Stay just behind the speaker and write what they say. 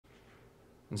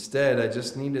Instead, I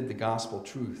just needed the gospel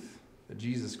truth that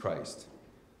Jesus Christ,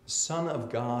 the Son of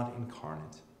God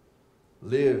incarnate,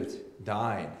 lived,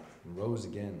 died, and rose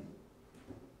again,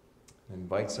 and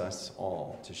invites us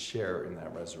all to share in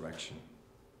that resurrection.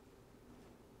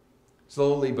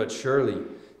 Slowly but surely,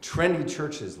 trendy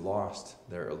churches lost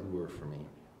their allure for me.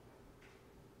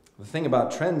 The thing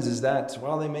about trends is that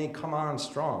while they may come on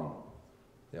strong,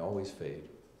 they always fade.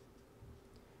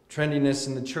 Trendiness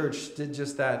in the church did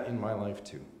just that in my life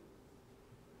too.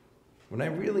 When I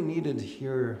really needed to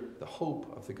hear the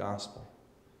hope of the gospel,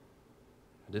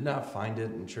 I did not find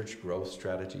it in church growth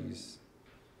strategies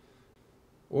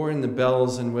or in the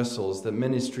bells and whistles that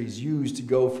ministries use to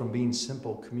go from being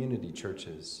simple community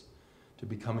churches to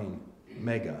becoming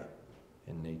mega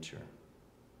in nature.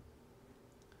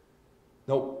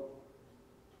 Nope.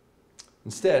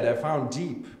 Instead, I found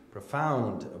deep,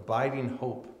 profound, abiding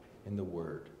hope in the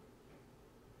Word.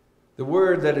 The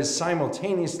Word that is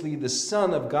simultaneously the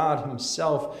Son of God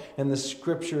himself and the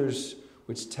Scriptures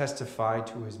which testify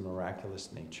to his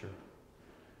miraculous nature.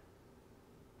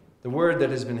 The Word that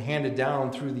has been handed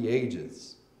down through the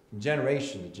ages, from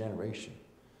generation to generation,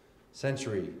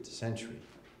 century to century,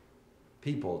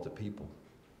 people to people.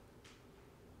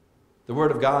 The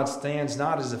Word of God stands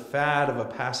not as a fad of a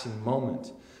passing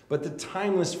moment, but the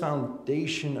timeless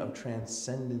foundation of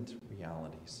transcendent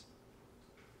realities.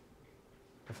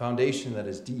 A foundation that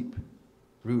is deep,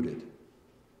 rooted,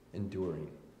 enduring.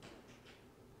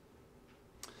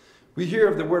 We hear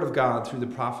of the Word of God through the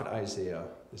prophet Isaiah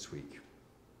this week.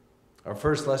 Our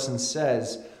first lesson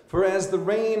says, "For as the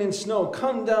rain and snow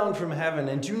come down from heaven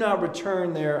and do not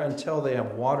return there until they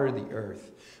have watered the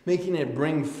earth, making it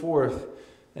bring forth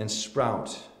and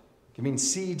sprout, giving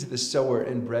seed to the sower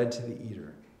and bread to the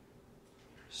eater,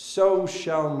 so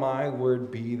shall my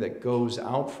word be that goes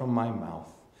out from my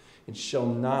mouth. It shall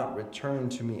not return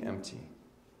to me empty,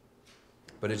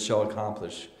 but it shall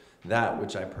accomplish that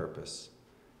which I purpose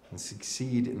and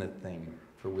succeed in the thing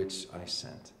for which I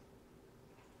sent."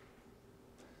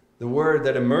 The word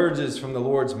that emerges from the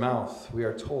Lord's mouth, we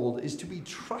are told, is to be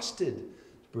trusted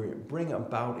to bring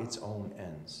about its own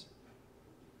ends.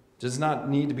 It does not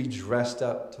need to be dressed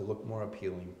up to look more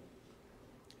appealing,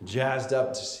 jazzed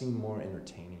up to seem more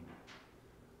entertaining,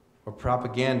 or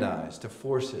propagandized to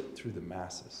force it through the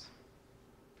masses.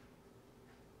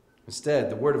 Instead,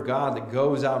 the word of God that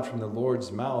goes out from the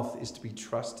Lord's mouth is to be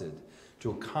trusted to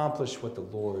accomplish what the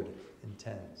Lord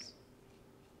intends.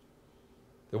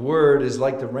 The word is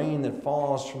like the rain that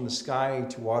falls from the sky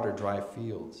to water dry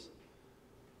fields.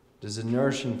 It is a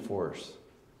nourishing force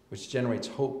which generates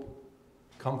hope,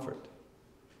 comfort,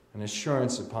 and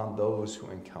assurance upon those who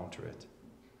encounter it.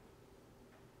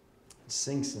 It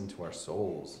sinks into our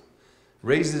souls,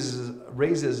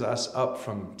 raises us up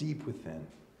from deep within,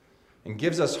 and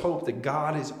gives us hope that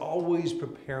God is always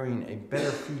preparing a better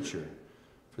future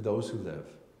for those who live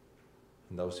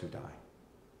and those who die.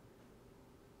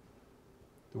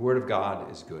 The Word of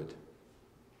God is good.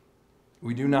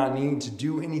 We do not need to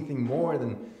do anything more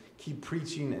than keep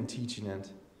preaching and teaching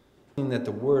it, that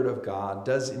the Word of God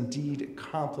does indeed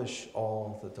accomplish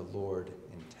all that the Lord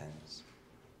intends.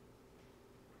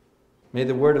 May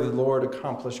the Word of the Lord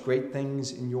accomplish great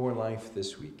things in your life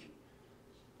this week,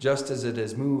 just as it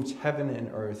has moved heaven and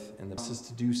earth and the process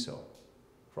to do so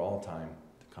for all time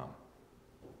to come.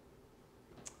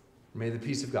 May the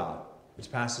peace of God, which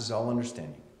passes all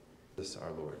understanding, this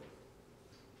our Lord.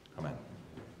 Amen.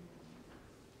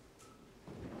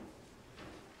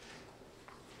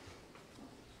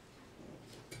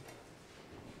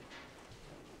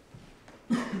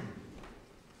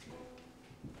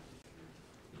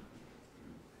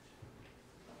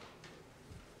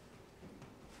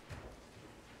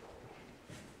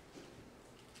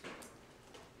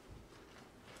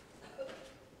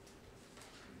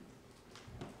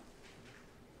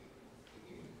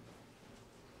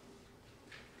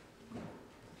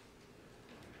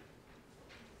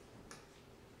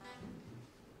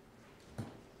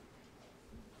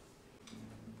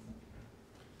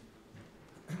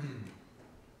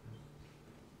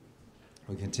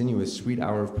 We continue with Sweet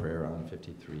Hour of Prayer on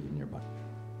 53 in your Bible.